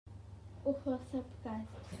Oh, what's up guys,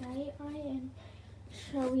 today I am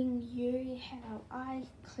showing you how I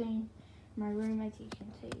clean my room. As you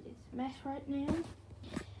can see, it's a mess right now,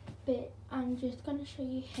 but I'm just going to show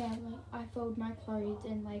you how I fold my clothes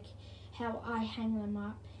and how I hang them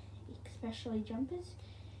up, especially jumpers,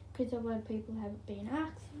 because a lot of people have been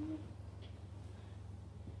asking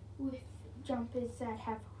with jumpers that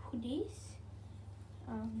have hoodies.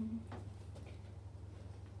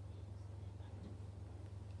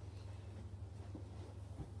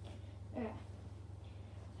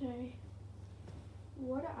 So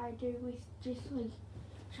what I do with just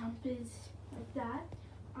jumpers like that,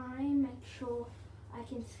 I make sure I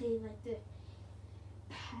can see the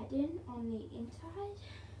pattern on the inside.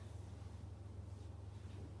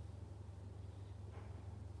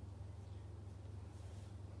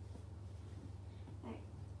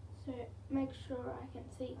 So make sure I can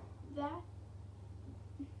see that,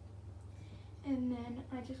 and then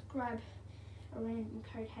I just grab a random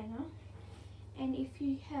coat hanger, and if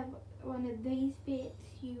you have one of these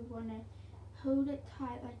bits, you want to hold it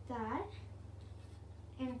tight like that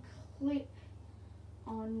and clip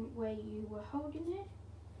on where you were holding it.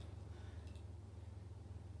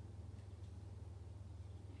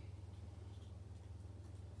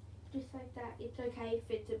 Just like that. It's okay if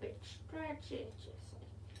it's a bit stretchy, it's just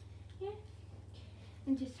yeah,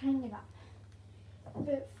 and just hang it up.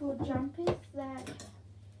 But for jumpers that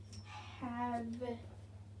have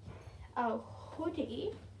a hoodie,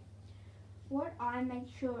 what I make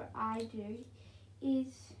sure I do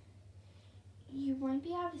is, you won't be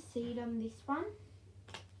able to see it on this one,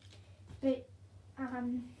 but I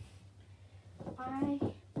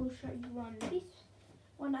will show you on this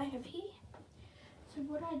one I have here. So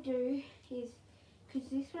what I do is, because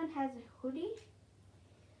this one has a hoodie,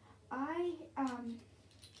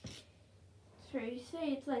 so you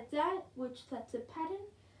see it's like that, which that's a pattern.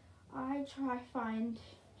 I try find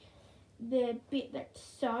the bit that's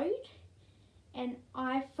sewed, and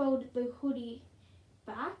I fold the hoodie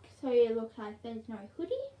back so it looks like there's no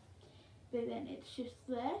hoodie, but then it's just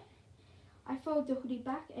there. I fold the hoodie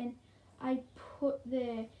back and I put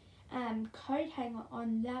the coat hanger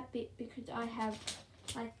on that bit, because I have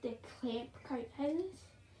the clamp coat hangers.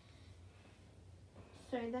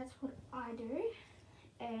 So that's what I do,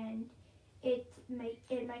 and it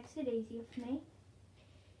makes it easier for me,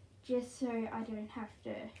 just so I don't have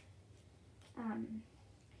to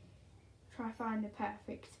try find the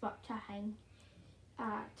perfect spot to hang,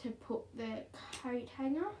 to put the coat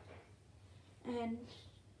hanger, and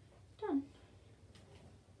done.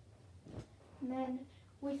 And then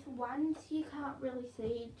with ones you can't really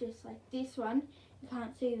see, just like this one, you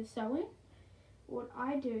can't see the sewing. What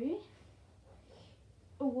I do,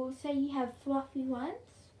 well, say you have fluffy ones,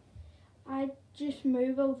 I just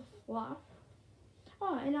move all the fluff.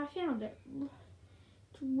 Oh, and I found it.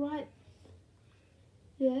 It's right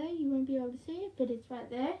there. You won't be able to see it, but it's right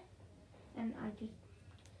there. And I just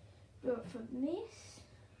do it from this.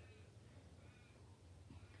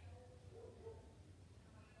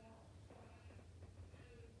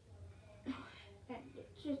 And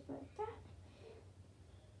it's just like that.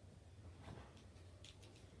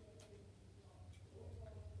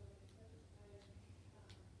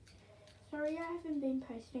 Sorry I haven't been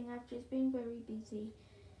posting, I've just been very busy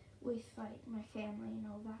with my family and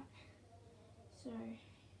all that. So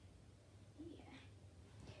yeah.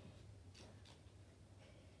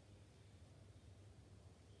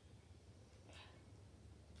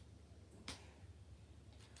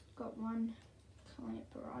 Got one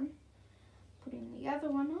clamper on, putting the other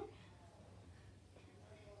one on.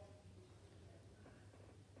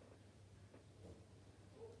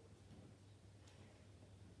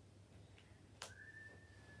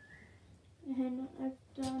 And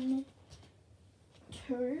I've done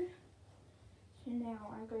two, so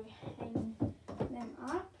now I go hang them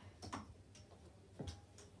up.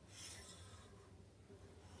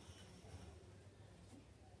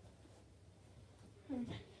 And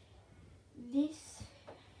this,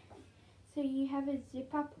 so you have a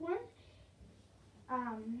zip up one,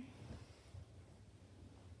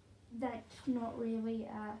 that's not really,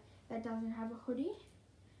 that doesn't have a hoodie.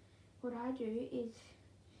 What I do is,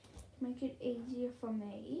 to make it easier for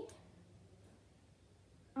me,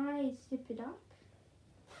 I zip it up.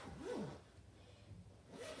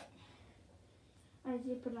 I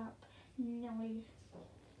zip it up nearly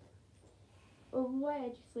all the way, I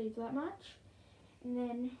just leave that much. And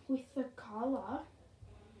then with the collar,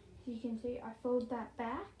 you can see I fold that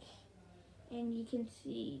back, and you can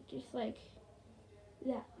see just like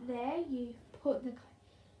that there, you put the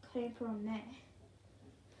clamper on there.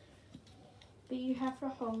 But you have to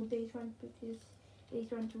hold these ones because these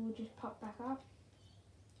ones will just pop back up.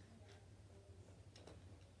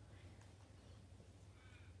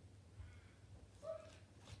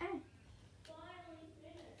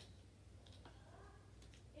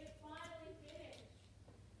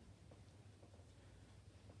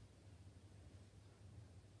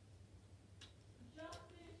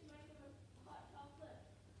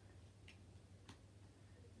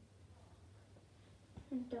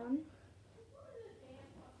 I'm done.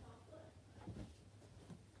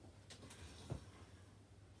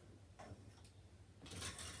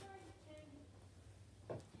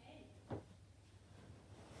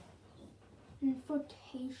 And for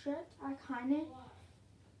t-shirts, I kind of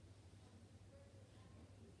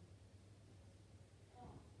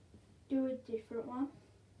do a different one.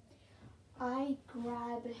 I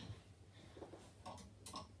grab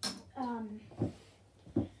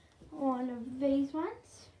one of these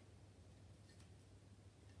ones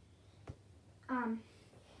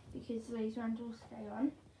because these ones will stay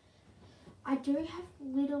on. I do have a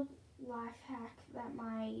little life hack that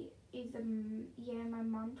my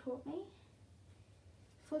mum taught me.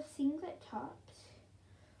 For singlet tops,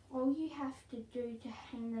 all you have to do to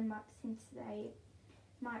hang them up, since they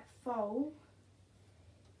might fold,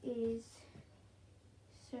 is,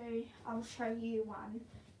 so I'll show you one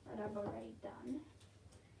that I've already done,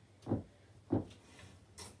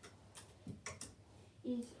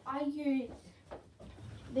 is I use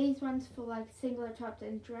these ones for like singlet tops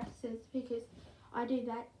and dresses because I do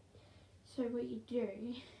that. So what you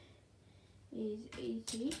do is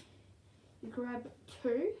easy. You grab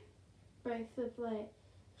both of the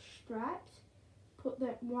straps, put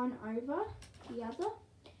that one over the other,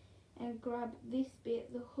 and grab this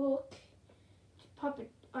bit, the hook, to pop it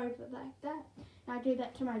over like that. And I do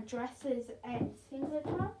that to my dresses and singlet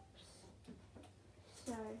tops.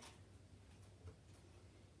 So,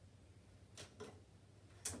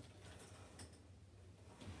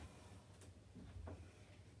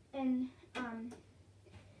 and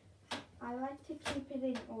I like to keep it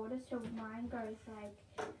in order, so mine goes like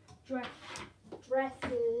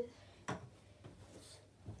dresses,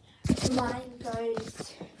 mine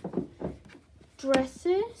goes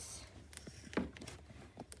dresses,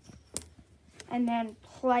 and then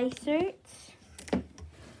play suits,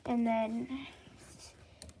 and then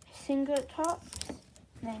singlet tops,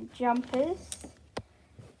 and then jumpers,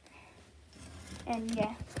 and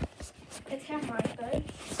yeah, that's how mine goes.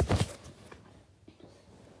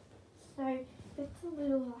 So that's a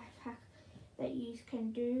little life hack that you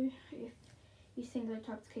can do if your singlet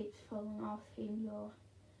tops keeps falling off in your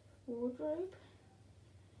wardrobe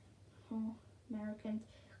or American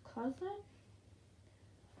closet.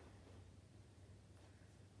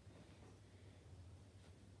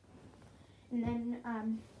 And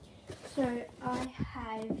then so I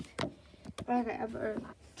have a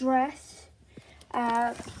dress,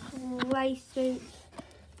 lace suits,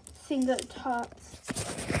 singlet tops.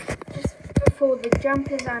 For the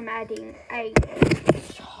jumpers, I'm adding a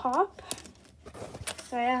top.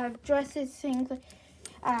 So I have dresses,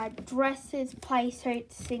 dresses, play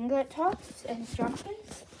suits, singlet tops, and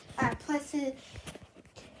jumpers.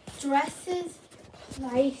 Dresses,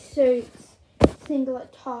 play suits,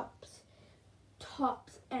 singlet tops,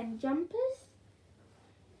 and jumpers.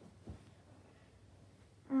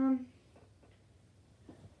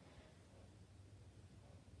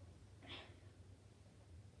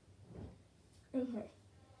 Okay,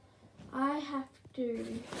 I have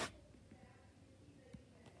to,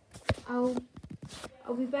 I'll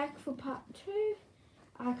be back for part 2.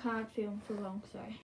 I can't film for long, so